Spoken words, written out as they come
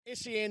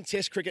SEN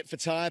Test Cricket for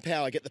Tyre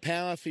Power. Get the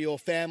power for your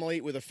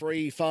family with a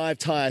free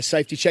 5-tyre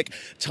safety check.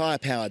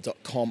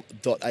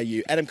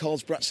 Tyrepower.com.au. Adam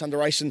Coles, Brut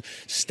Sundaresan.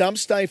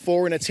 Stumps day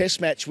 4 in a test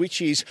match,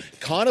 which is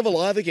kind of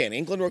alive again.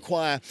 England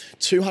require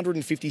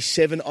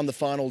 257 on the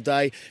final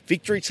day.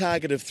 Victory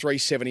target of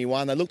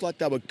 371. They looked like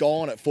they were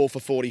gone at 4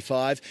 for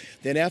 45.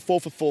 They're now 4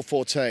 for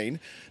 414.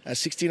 A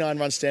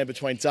 69-run stand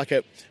between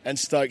Duckett and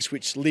Stokes,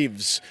 which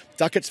lives.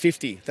 Duckett's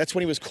 50. That's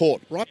when he was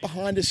caught. Right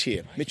behind us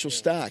here, Mitchell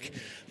Starc.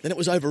 Then it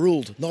was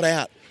overruled, not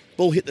out.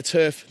 Ball hit the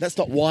turf. That's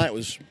not why it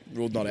was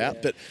ruled not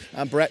out. But,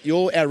 Brat,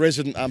 you're our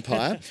resident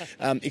umpire.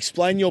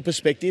 Explain your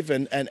perspective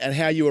and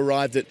how you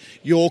arrived at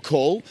your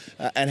call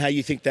and how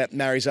you think that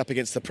marries up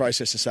against the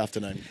process this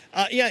afternoon.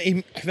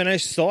 When I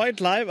saw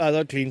it live, I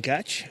thought clean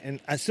catch. And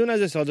as soon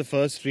as I saw the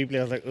first replay,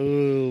 I was like,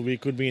 oh, we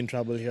could be in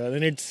trouble here.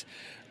 And it's...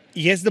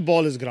 Yes, the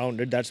ball is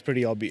grounded. That's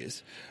pretty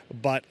obvious.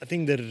 But I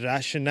think the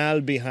rationale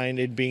behind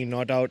it being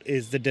not out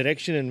is the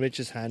direction in which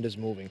his hand is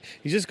moving.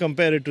 You just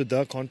compare it to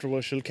the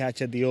controversial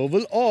catch at the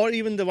Oval or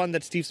even the one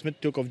that Steve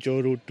Smith took of Joe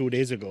Root 2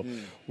 days ago,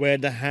 where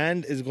the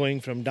hand is going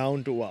from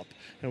down to up.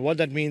 And what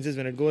that means is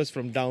when it goes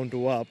from down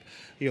to up,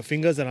 your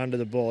fingers are under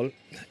the ball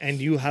and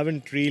you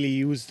haven't really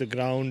used the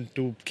ground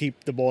to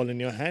keep the ball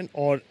in your hand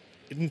or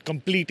in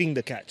completing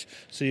the catch.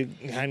 So your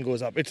hand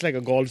goes up. It's like a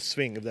golf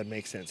swing, if that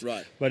makes sense.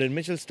 Right. But in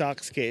Mitchell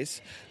Starc's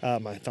case,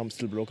 my thumb's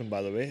still broken,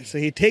 by the way. So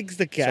he takes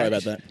the catch. Sorry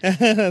about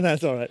that.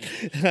 That's all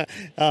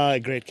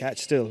right. Great catch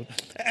still.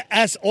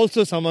 As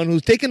also someone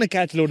who's taken a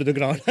catch low to the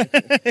ground,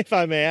 if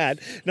I may add.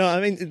 No, I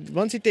mean,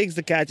 once he takes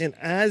the catch and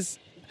as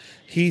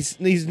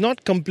he's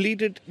not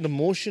completed the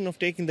motion of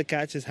taking the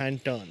catch, his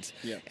hand turns.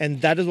 Yeah.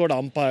 And that is what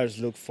umpires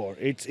look for.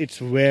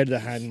 It's where the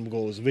hand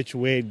goes, which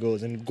way it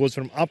goes. And it goes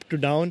from up to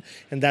down,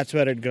 and that's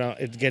where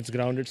it gets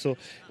grounded. So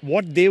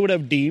what they would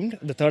have deemed,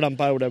 the third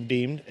umpire would have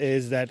deemed,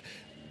 is that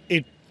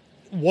it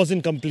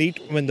wasn't complete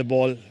when the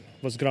ball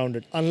was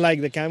grounded.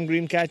 Unlike the Cam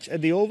Green catch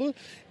at the Oval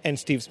and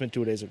Steve Smith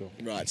 2 days ago.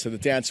 Right, so the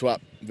down to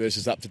up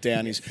versus up to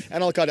down is...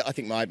 And I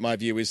think my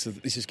view is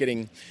that this is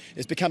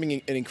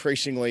becoming an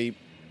increasingly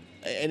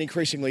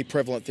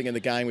prevalent thing in the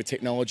game with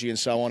technology and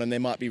so on, and there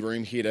might be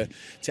room here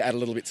to add a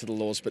little bit to the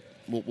laws, but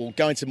we'll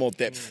go into more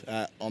depth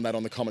on that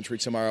on the commentary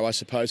tomorrow, I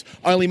suppose.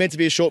 Only meant to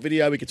be a short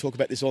video. We could talk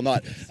about this all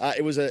night.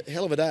 It was a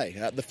hell of a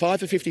day. The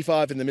 5 for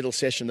 55 in the middle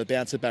session, the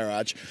bouncer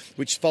barrage,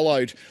 which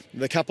followed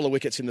the couple of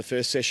wickets in the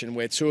first session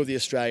where 2 of the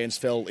Australians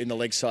fell in the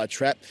leg side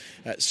trap.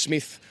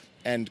 Smith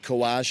and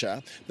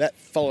Khawaja. That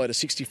followed a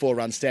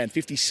 64-run stand,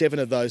 57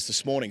 of those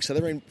this morning. So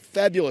they're in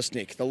fabulous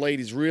nick. The lead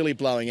is really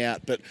blowing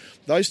out. But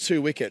those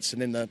 2 wickets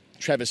and then the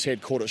Travis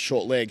Head caught a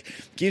short leg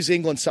gives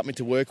England something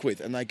to work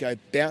with. And they go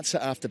bouncer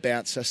after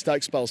bouncer.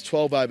 Stokes bowls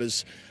 12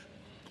 overs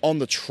on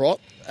the trot,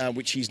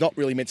 which he's not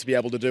really meant to be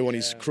able to do on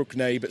his crook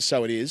knee, but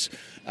so it is.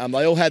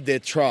 They all had their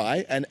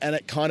try, and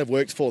it kind of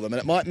worked for them. And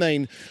it might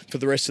mean for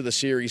the rest of the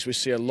series we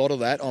see a lot of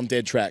that on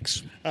dead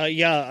tracks.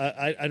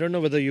 I don't know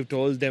whether you've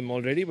told them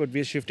already, but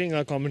we're shifting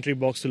our commentary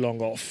box to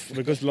long off.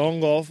 Because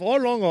long off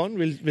or long on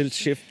will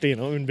shift,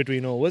 in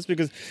between overs.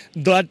 Because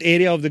that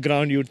area of the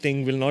ground you'd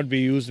think will not be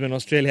used when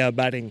Australia are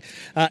batting.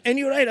 And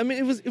you're right. I mean,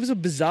 it was a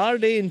bizarre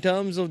day in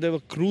terms of there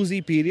were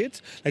cruisy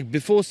periods. Like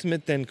before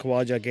Smith and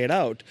Khawaja get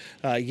out,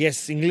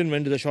 yes, England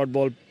went to the short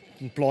ball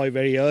ploy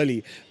very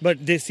early,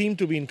 but they seemed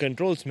to be in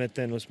control, Smith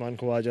and Usman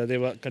Khawaja. They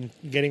were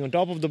getting on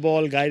top of the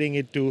ball, guiding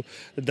it to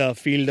the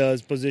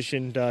fielders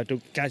positioned to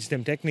catch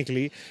them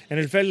technically, and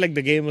it felt like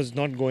the game was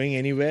not going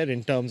anywhere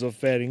in terms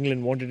of where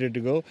England wanted it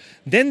to go.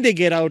 Then they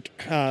get out,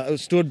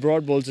 Stuart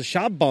Broad bowls a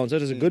sharp bouncer.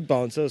 It was a good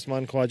bouncer.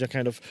 Usman Khawaja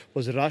kind of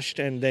was rushed,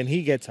 and then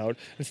he gets out,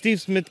 and Steve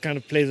Smith kind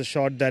of plays a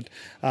shot that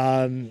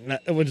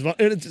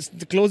it's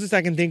the closest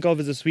I can think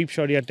of is a sweep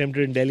shot he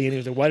attempted in Delhi, and he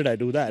was like, why did I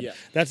do that?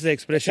 That's the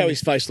expression. That's how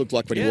his face looked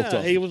like when he walked off.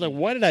 He was like,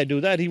 why did I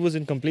do that? He was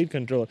in complete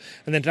control.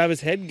 And then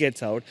Travis Head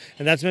gets out,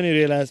 and that's when he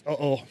realized,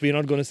 we're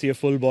not going to see a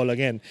full ball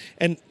again.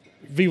 And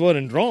we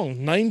weren't wrong.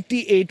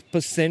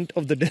 98%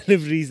 of the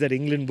deliveries that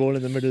England bowled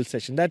in the middle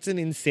session, that's an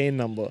insane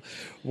number,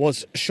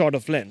 was short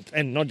of length.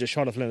 And not just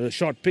short of length, it was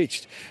short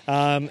pitched.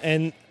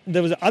 And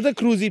there was another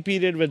cruisy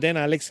period where then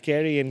Alex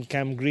Carey and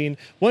Cam Green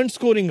weren't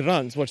scoring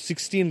runs.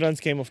 16 runs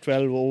came of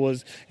 12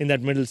 overs in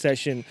that middle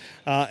session.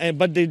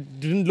 But they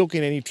didn't look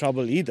in any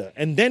trouble either.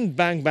 And then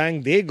bang,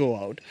 bang, they go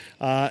out.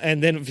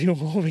 And then a few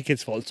more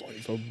wickets fall. Sorry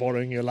for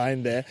borrowing your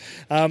line there.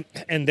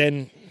 And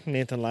then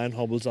Nathan Lyon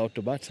hobbles out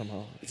to bat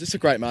somehow. It's just a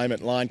great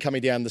moment. Lyon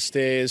coming down the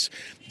stairs.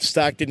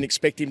 Starc didn't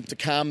expect him to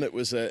come. It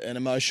was an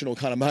emotional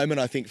kind of moment,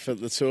 I think, for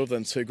the two of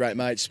them, two great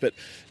mates. But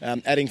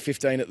adding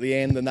 15 at the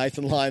end, the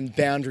Nathan Lyon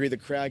boundary, the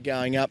crowd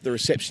going up, the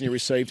reception he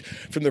received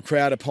from the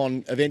crowd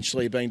upon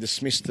eventually being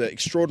dismissed. The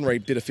extraordinary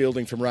bit of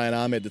fielding from Rayan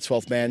Ahmed, the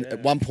 12th man, at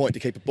one point to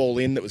keep a ball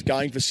in that was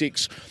going for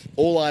 6.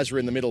 All eyes were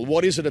in the middle.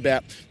 What is it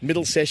about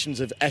middle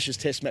sessions of Ashes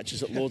Test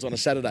matches at Lords on a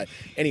Saturday?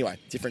 Anyway,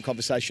 different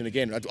conversation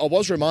again. I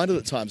was reminded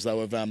at times, though,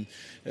 of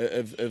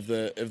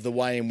the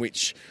way in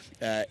which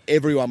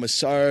everyone was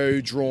so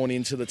drawn drawn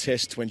into the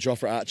test when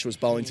Jofra Archer was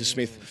bowling to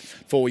Smith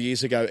 4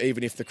 years ago,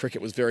 even if the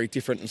cricket was very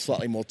different and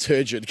slightly more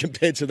turgid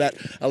compared to that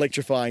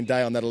electrifying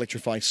day on that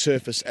electrifying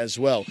surface as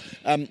well.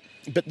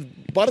 But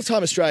by the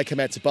time Australia came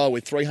out to bowl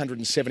with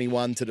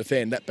 371 to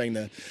defend, that being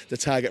the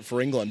target for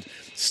England,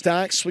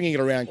 Stark swinging it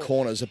around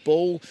corners, a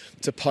ball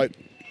to Pope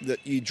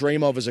that you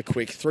dream of as a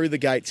quick, through the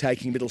gate,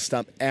 taking middle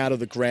stump out of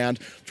the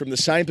ground. From the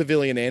same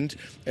pavilion end,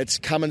 it's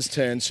Cummins'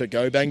 turn, so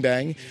go bang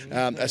bang.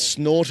 A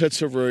snorter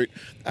to Root,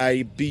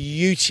 a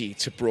beauty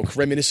to Brook,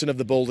 reminiscent of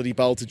the ball that he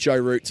bowled to Joe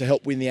Root to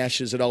help win the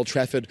Ashes at Old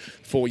Trafford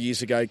 4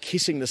 years ago,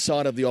 kissing the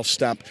side of the off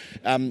stump.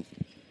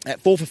 At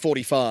 4 for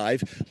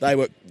 45, they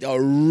were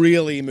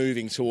really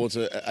moving towards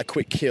a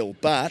quick kill.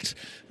 But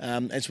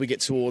as we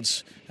get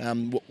towards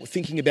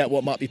thinking about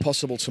what might be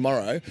possible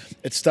tomorrow,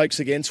 it's Stokes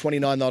again,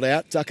 29 not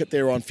out, Duckett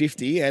there on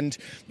 50. And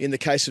in the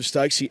case of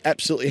Stokes, he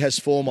absolutely has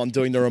form on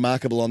doing the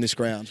remarkable on this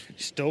ground.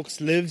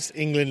 Stokes lives,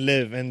 England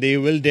live, and they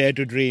will dare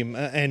to dream.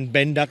 And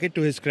Ben Duckett,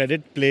 to his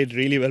credit, played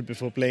really well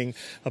before playing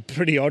a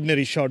pretty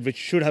ordinary shot, which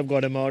should have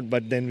got him out,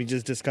 but then we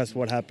just discussed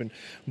what happened.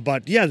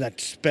 But yeah, that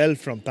spell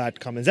from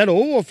Pat Cummins, that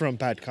over from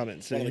Pat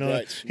Cummins,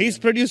 he's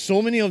produced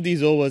so many of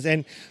these overs,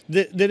 and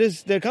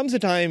there comes a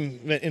time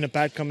in a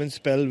Pat Cummins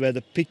spell where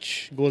the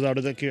pitch goes out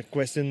of the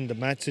question, the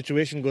match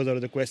situation goes out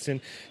of the question.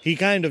 He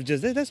kind of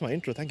just, that's my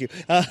intro, thank you.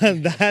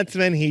 That's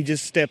when he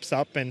just steps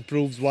up and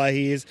proves why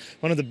he is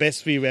one of the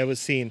best we've ever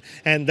seen,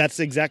 and that's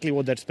exactly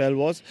what that spell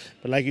was.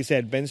 But like you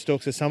said, Ben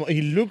Stokes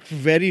he looked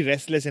very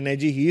restless and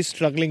edgy. He is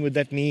struggling with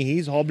that knee,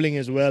 he's hobbling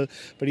as well,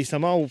 but he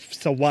somehow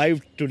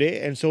survived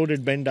today, and so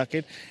did Ben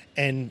Duckett.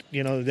 And,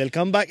 they'll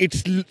come back.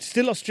 It's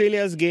still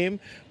Australia's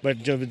game,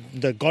 but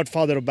the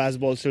godfather of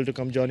baseball still to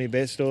come, Johnny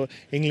Bairstow.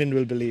 England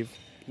will believe.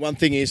 One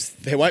thing is,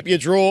 there won't be a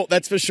draw,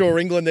 that's for sure.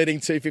 England needing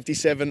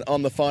 257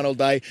 on the final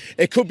day.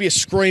 It could be a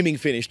screaming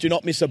finish. Do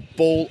not miss a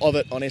ball of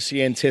it on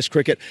SEN Test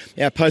Cricket.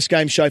 Our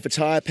post-game show for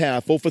Tyre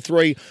Power, 4 for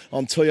 3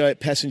 on Toyota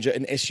passenger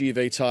and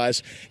SUV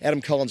tyres. Adam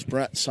Collins,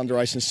 Brett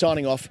Sundaresan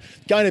signing off,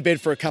 going to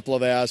bed for a couple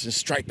of hours and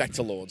straight back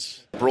to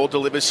Lords. Broad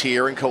delivers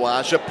here and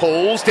Khawaja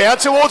pulls down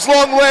towards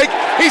long leg.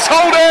 He's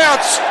holed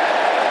out.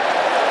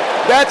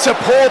 That's a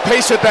poor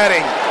piece of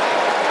batting.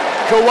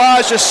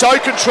 Khawaja so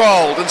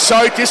controlled and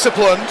so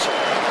disciplined.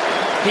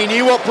 He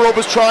knew what Broad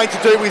was trying to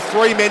do with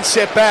 3 men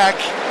set back,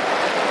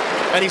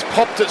 and he's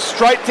popped it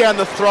straight down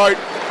the throat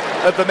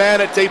of the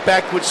man at deep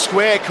backward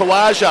square.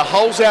 Khawaja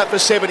holds out for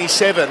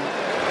 77,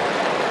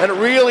 and it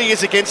really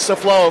is against the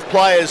flow of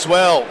play as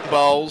well.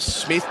 Bowls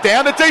Smith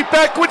down to deep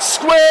backward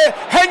square,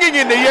 hanging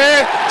in the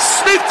air.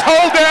 Smith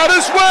holed out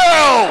as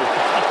well.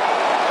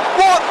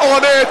 What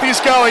on earth is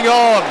going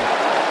on?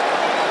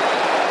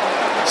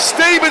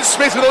 Stephen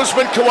Smith and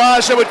Usman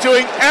Khawaja were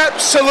doing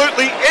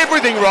absolutely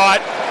everything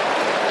right.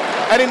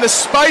 And in the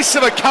space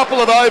of a couple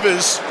of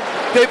overs,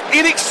 they've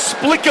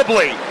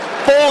inexplicably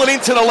fallen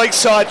into the leg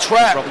side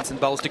trap. Robinson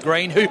bowls to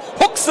Green, who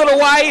hooks it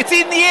away. It's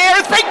in the air.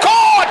 It's been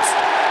caught!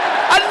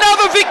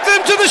 Another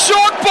victim to the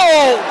short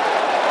ball.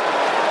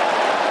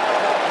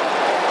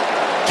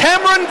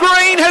 Cameron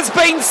Green has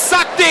been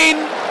sucked in.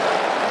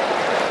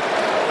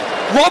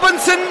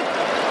 Robinson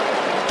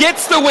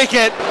gets the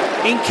wicket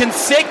in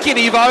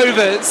consecutive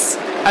overs.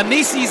 And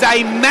this is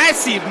a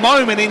massive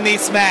moment in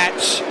this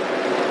match.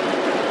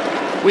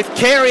 With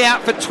Carey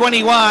out for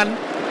 21,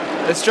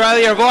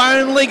 Australia have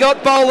only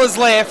got bowlers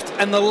left,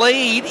 and the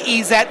lead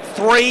is at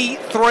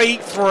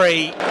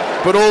 3-3-3.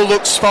 But all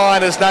looks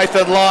fine as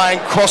Nathan Lyon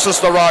crosses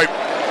the rope.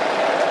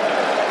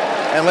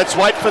 And let's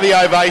wait for the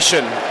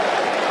ovation.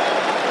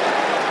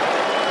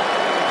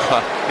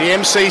 The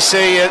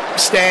MCC are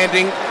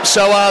standing,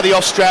 so are the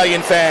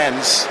Australian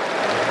fans.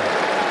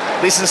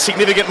 This is a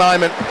significant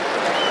moment.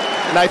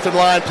 Nathan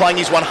Lyon playing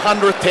his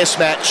 100th Test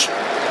match.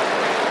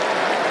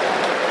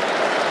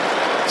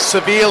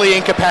 Severely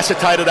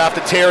incapacitated after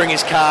tearing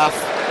his calf,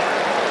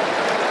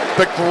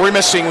 but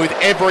grimacing with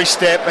every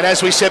step. And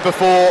as we said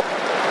before,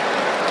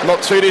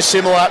 not too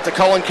dissimilar to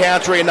Colin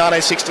Cowdrey in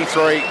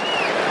 1963.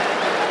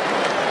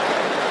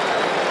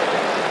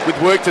 With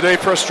work to do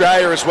for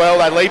Australia as well.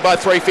 They lead by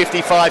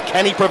 355.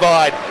 Can he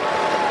provide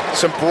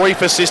some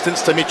brief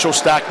assistance to Mitchell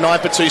Stark? 9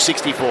 for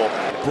 264.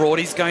 Broad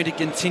is going to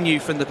continue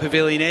from the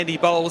pavilion end. He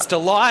bowls to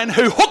Lyon,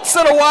 who hooks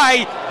it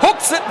away.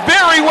 Hooks it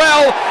very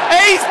well.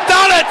 He's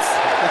done it!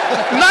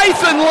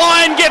 Nathan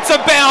Lyon gets a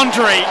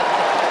boundary.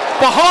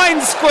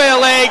 Behind square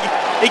leg,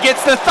 he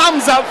gets the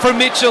thumbs up from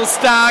Mitchell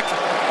Stark,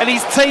 and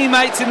his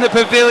teammates in the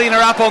pavilion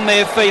are up on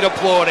their feet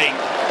applauding.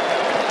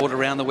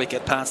 Around the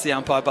wicket past the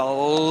umpire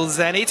bowls,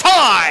 and it's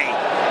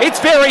high. It's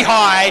very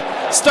high.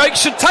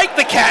 Stokes should take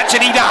the catch,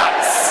 and he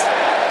does.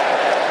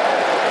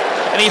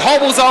 And he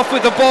hobbles off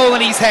with the ball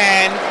in his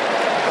hand.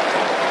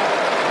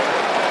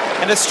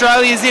 And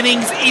Australia's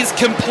innings is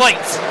complete.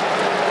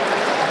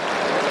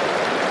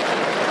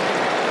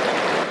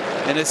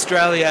 And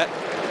Australia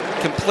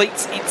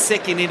completes its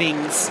second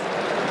innings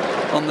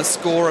on the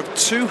score of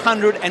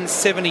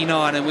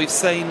 279, and we've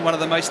seen one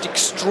of the most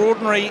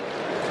extraordinary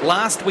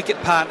last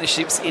wicket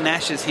partnerships in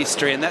Ashes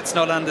history, and that's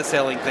not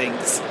underselling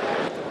things.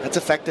 That's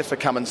a factor for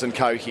Cummins and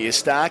co here.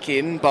 Stark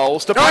in,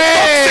 bowls to... Him over!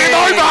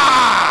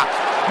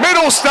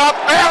 Middle stump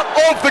out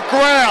of the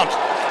ground.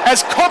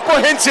 As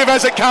comprehensive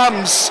as it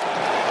comes.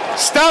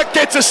 Stark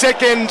gets a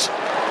second.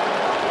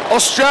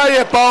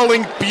 Australia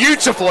bowling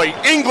beautifully.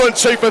 England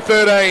 2 for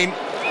 13.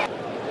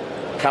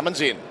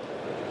 Cummins in.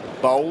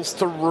 Bowls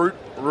to Root.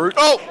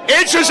 Oh,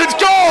 edges, it's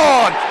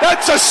gone!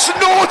 That's a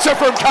snorter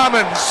from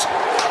Cummins.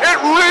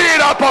 It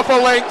reared up off a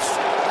length.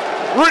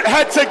 Root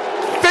had to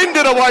fend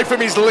it away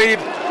from his lid,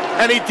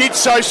 and he did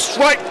so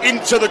straight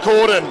into the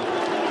cordon.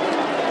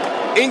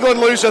 England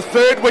lose a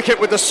third wicket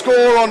with the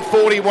score on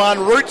 41.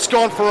 Root's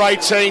gone for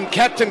 18.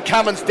 Captain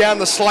Cummins down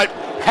the slope.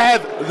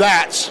 Have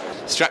that.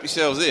 Strap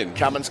yourselves in.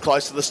 Cummins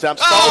close to the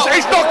stumps. Oh,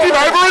 he's knocked him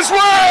over as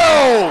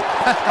well!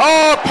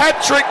 Oh,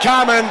 Patrick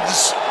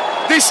Cummins.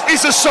 This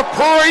is a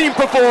supreme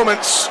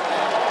performance.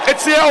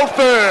 It's the old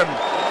firm.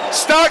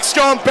 Stark's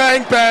gone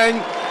bang,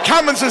 bang.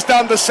 Cummins has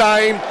done the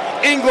same.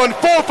 England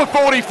 4 for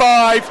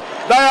 45.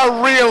 They are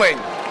reeling.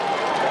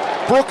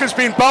 Brooke has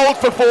been bowled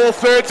for 4,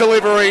 third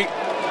delivery.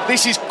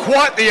 This is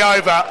quite the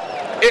over.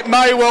 It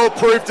may well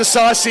prove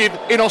decisive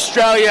in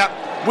Australia,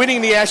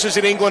 winning the Ashes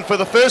in England for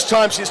the first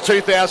time since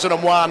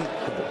 2001.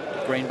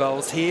 Green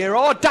bowls here.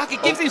 Oh,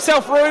 Duckett gives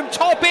himself room.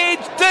 Top edge,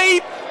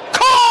 deep.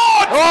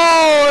 Caught!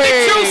 Oh,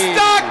 Mitchell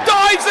Stark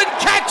dives and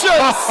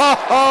catches.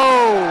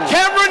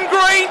 Cameron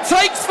Green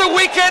takes the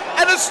wicket,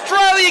 and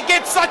Australia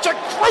gets such a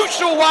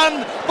crucial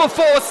one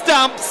before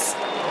stumps.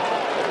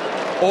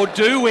 Or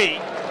do we?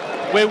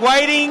 We're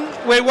waiting.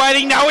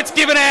 No, it's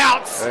given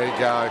out. There you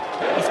go.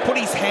 He's put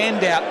his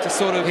hand out to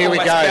sort of Here we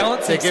go.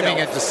 balance They're himself.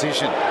 giving a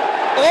decision.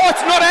 Oh,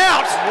 it's not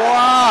out.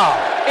 Wow.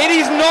 It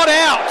is not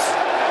out.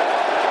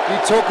 You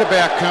talk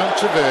about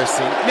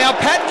controversy. Now,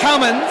 Pat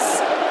Cummins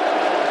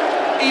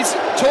is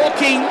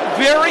talking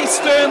very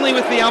sternly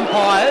with the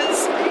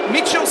umpires.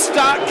 Mitchell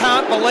Stark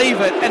can't believe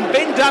it, and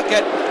Ben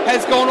Duckett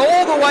has gone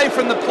all the way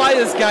from the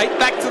players' gate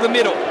back to the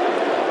middle.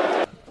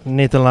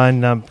 Nathan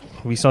Lyon,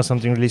 we saw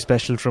something really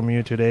special from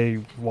you today.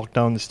 You walked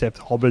down the steps,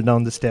 hobbled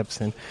down the steps,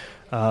 and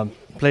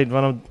played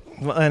an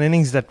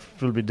innings that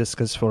will be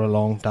discussed for a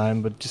long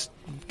time. But just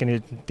can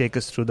you take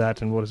us through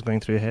that and what is going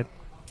through your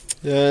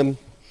head?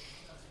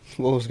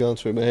 What was going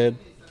through my head?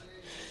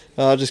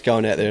 Just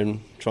going out there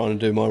and trying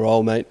to do my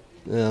role, mate.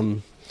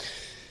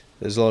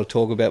 There's a lot of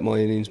talk about my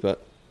innings,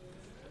 but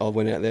I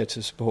went out there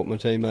to support my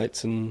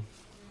teammates, and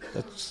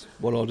that's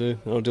what I'll do.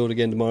 And I'll do it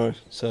again tomorrow,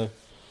 so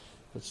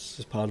that's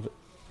just part of it.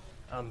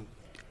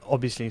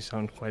 Obviously, you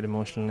sound quite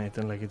emotional,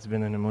 Nathan. Like it's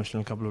been an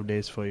emotional couple of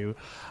days for you.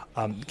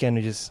 Can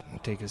you just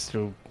take us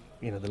through,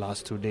 the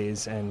last 2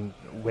 days and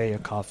where your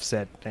calf's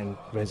at and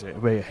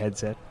where your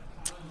head's at?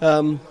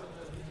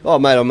 Oh,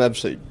 mate, I'm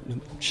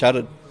absolutely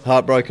shattered,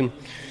 heartbroken,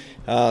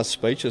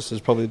 speechless is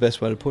probably the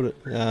best way to put it.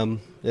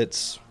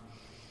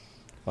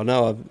 I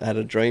know I've had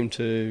a dream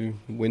to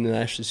win the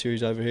Ashes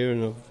series over here,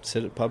 and I've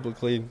said it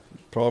publicly,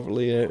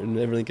 privately, and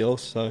everything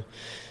else. So,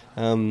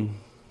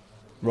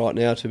 right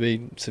now to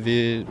be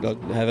severe,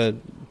 have a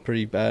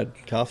pretty bad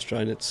calf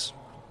strain, it's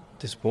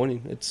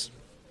disappointing.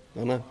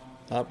 I know,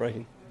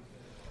 heartbreaking.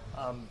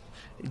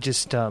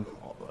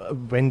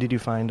 When did you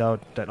find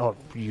out that? Oh,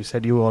 you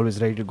said you were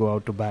always ready to go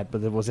out to bat,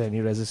 but was there any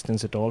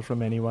resistance at all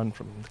from anyone,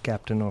 from the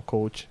captain or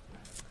coach?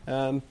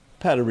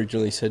 Pat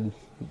originally said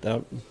that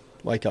I'd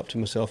wake up to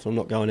myself and I'm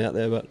not going out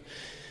there, but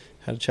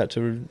had a chat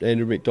to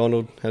Andrew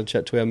McDonald, had a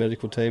chat to our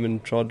medical team,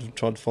 and tried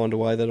to find a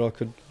way that I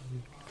could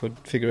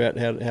figure out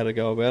how to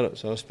go about it.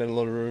 So I spent a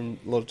lot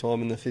of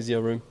time in the physio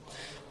room,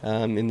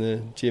 in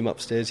the gym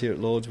upstairs here at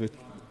Lord's, with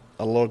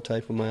a lot of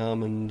tape on my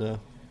arm and a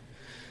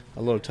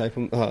lot of tape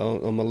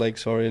on my leg,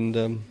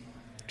 and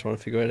trying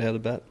to figure out how to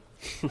bat.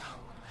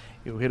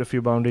 You hit a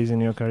few boundaries in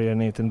your career,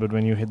 Nathan, but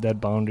when you hit that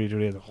boundary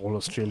today, the whole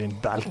Australian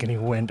balcony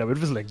went up. It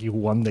was like you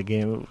won the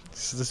game.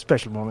 This is a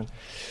special moment.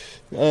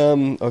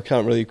 I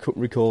can't really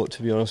recall it,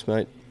 to be honest,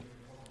 mate.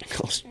 I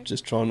was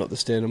just trying not to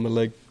stand on my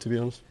leg, to be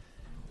honest.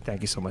 Thank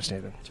you so much,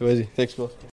 Nathan. Too easy. Thanks, boss.